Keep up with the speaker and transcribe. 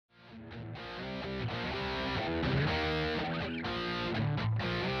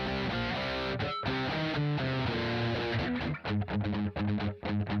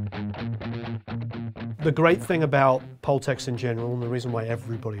The great thing about Pultecs in general, and the reason why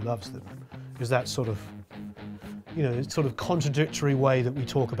everybody loves them, is that sort of, you know, sort of contradictory way that we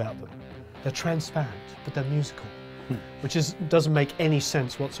talk about them. They're transparent, but they're musical, which doesn't make any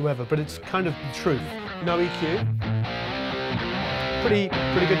sense whatsoever, but it's kind of the truth. No EQ, pretty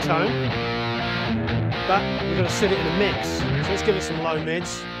good tone, but we're going to sit it in a mix. So let's give it some low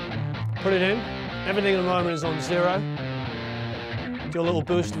mids, put it in. Everything at the moment is on 0. Do a little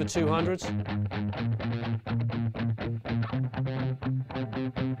boost of the 200s.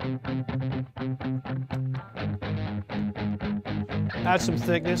 Add some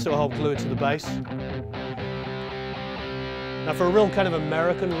thickness, it'll help glue it to the bass. Now for a real kind of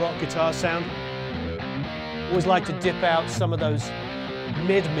American rock guitar sound, I always like to dip out some of those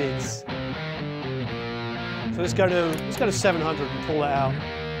mid-mids. So let's go to 700 and pull that out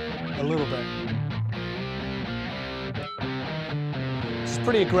a little bit. It's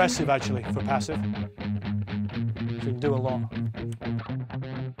pretty aggressive actually for passive. So you can do a lot.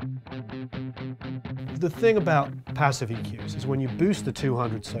 The thing about passive EQs is when you boost the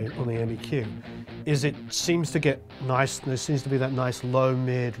 200, say, on the MEQ, is it seems to get nice, there seems to be that nice low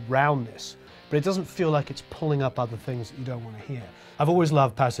mid roundness, but it doesn't feel like it's pulling up other things that you don't want to hear. I've always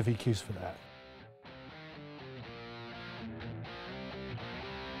loved passive EQs for that.